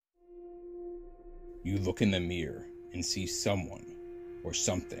You look in the mirror and see someone or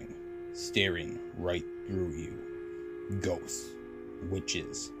something staring right through you. Ghosts,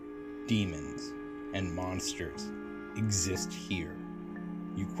 witches, demons, and monsters exist here.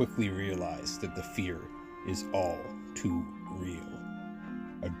 You quickly realize that the fear is all too real.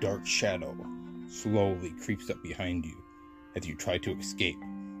 A dark shadow slowly creeps up behind you. As you try to escape,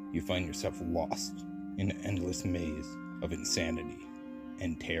 you find yourself lost in an endless maze of insanity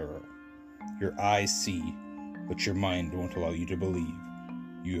and terror. Your eyes see, but your mind won't allow you to believe.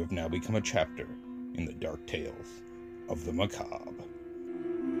 You have now become a chapter in the dark tales of the macabre.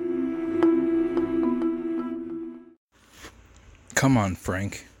 Come on,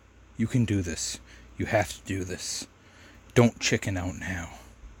 Frank. You can do this. You have to do this. Don't chicken out now.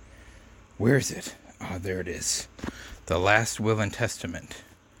 Where is it? Ah, there it is. The Last Will and Testament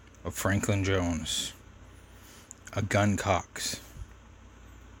of Franklin Jones. A gun cocks.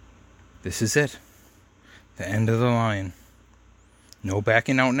 This is it. The end of the line. No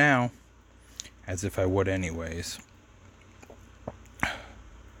backing out now. As if I would anyways.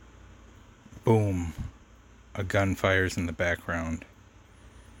 Boom. A gun fires in the background.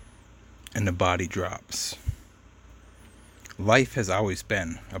 And the body drops. Life has always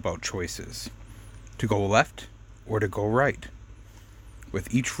been about choices. To go left or to go right.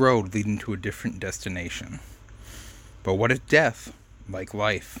 With each road leading to a different destination. But what if death, like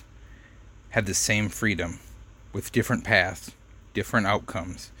life, had the same freedom, with different paths, different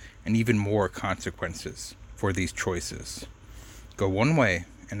outcomes, and even more consequences for these choices? Go one way,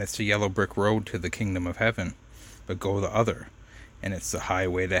 and it's the yellow brick road to the kingdom of heaven, but go the other, and it's the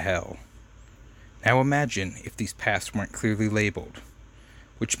highway to hell. Now imagine if these paths weren't clearly labeled,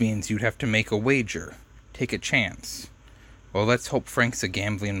 which means you'd have to make a wager, take a chance. Well, let's hope Frank's a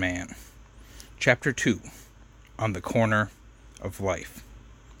gambling man. Chapter 2, On the Corner of Life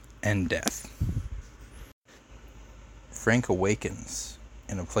and Death. Frank awakens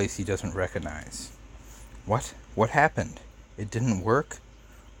in a place he doesn't recognize. What? What happened? It didn't work?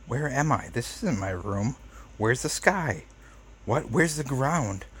 Where am I? This isn't my room. Where's the sky? What? Where's the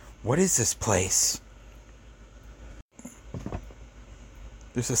ground? What is this place?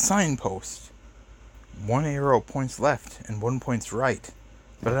 There's a signpost. One arrow points left and one points right.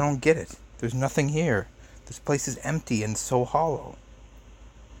 But I don't get it. There's nothing here. This place is empty and so hollow.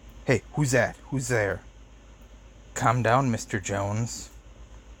 Hey, who's that? Who's there? Calm down, Mr. Jones,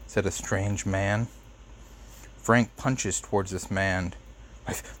 said a strange man. Frank punches towards this man.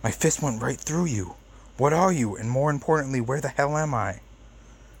 My fist went right through you. What are you? And more importantly, where the hell am I?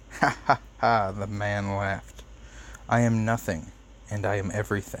 Ha ha ha, the man laughed. I am nothing, and I am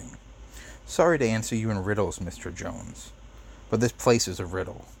everything. Sorry to answer you in riddles, Mr. Jones, but this place is a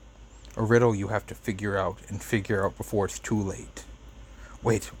riddle. A riddle you have to figure out before it's too late.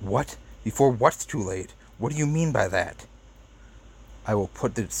 Wait, what? Before what's too late? What do you mean by that? I will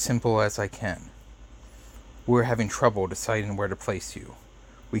put it simple as I can. We're having trouble deciding where to place you.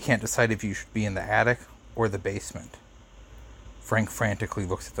 We can't decide if you should be in the attic or the basement. Frank frantically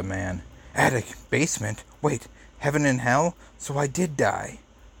looks at the man. Attic? Basement? Wait, heaven and hell? So I did die.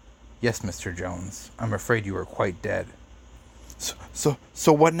 Yes, Mr. Jones. I'm afraid you are quite dead. So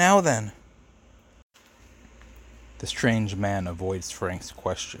what now then? The strange man avoids Frank's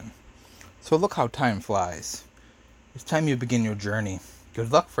question. So look how time flies. It's time you begin your journey.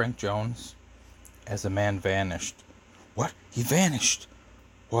 Good luck, Frank Jones. As the man vanished. What? He vanished?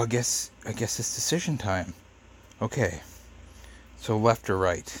 Well, I guess it's decision time. Okay. So left or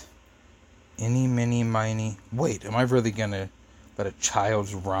right? Eeny, miny, miny. Wait, am I really gonna let a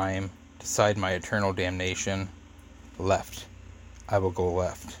child's rhyme decide my eternal damnation? Left. I will go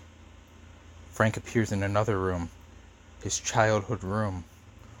left. Frank appears in another room. His childhood room.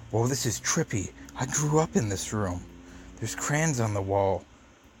 Whoa, this is trippy. I grew up in this room. There's crayons on the wall.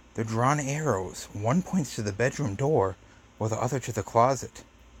 They're drawn arrows. One points to the bedroom door, while the other to the closet.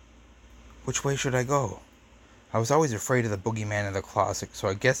 Which way should I go? I was always afraid of the boogeyman in the closet, so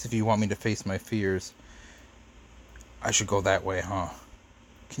I guess if you want me to face my fears, I should go that way, huh?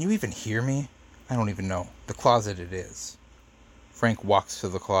 Can you even hear me? I don't even know. The closet it is. Frank walks to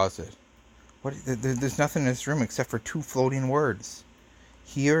the closet. What? There's nothing in this room except for 2 floating words.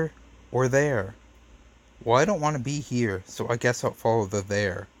 Here or there. Well, I don't want to be here, so I guess I'll follow the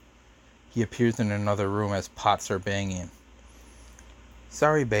there. He appears in another room as pots are banging.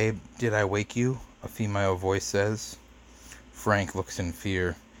 Sorry, babe, did I wake you? A female voice says. Frank looks in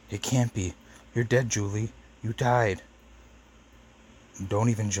fear. It can't be. You're dead, Julie. You died. Don't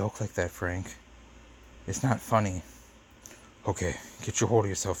even joke like that, Frank. It's not funny. Okay, get your hold of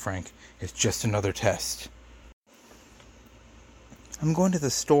yourself, Frank. It's just another test. I'm going to the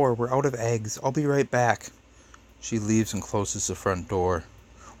store. We're out of eggs. I'll be right back. She leaves and closes the front door.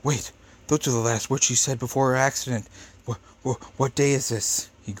 Wait, those are the last words she said before her accident. What day is this?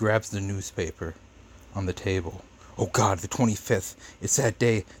 He grabs the newspaper on the table. Oh God, the 25th. It's that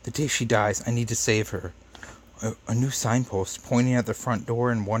day, the day she dies. I need to save her. A new signpost pointing at the front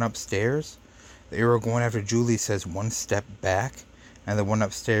door and one upstairs. The arrow going after Julie says 1 step back, and the one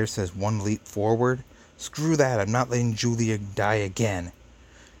upstairs says 1 leap forward. Screw that, I'm not letting Julia die again.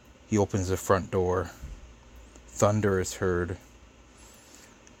 He opens the front door. Thunder is heard.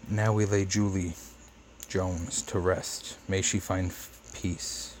 Now we lay Julie Jones to rest. May she find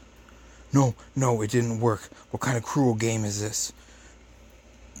peace. No, it didn't work. What kind of cruel game is this?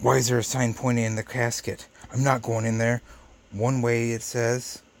 Why is there a sign pointing in the casket? I'm not going in there. One way, it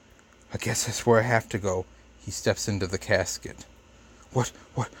says. I guess that's where I have to go. He steps into the casket. What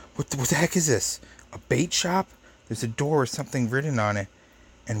the heck is this? A bait shop? There's a door with something written on it,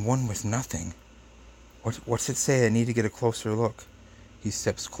 and one with nothing. What's it say? I need to get a closer look. He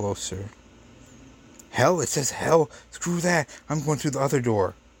steps closer. Hell? It says hell? Screw that. I'm going through the other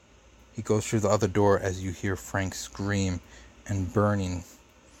door. He goes through the other door as you hear Frank scream, and burning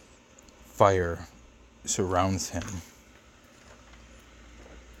fire surrounds him.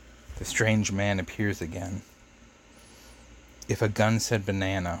 The strange man appears again. If a gun said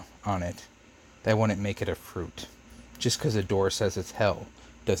banana on it, that wouldn't make it a fruit. Just because a door says it's hell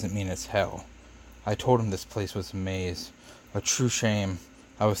doesn't mean it's hell. I told him this place was a maze. A true shame.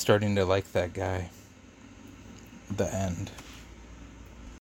 I was starting to like that guy. The end.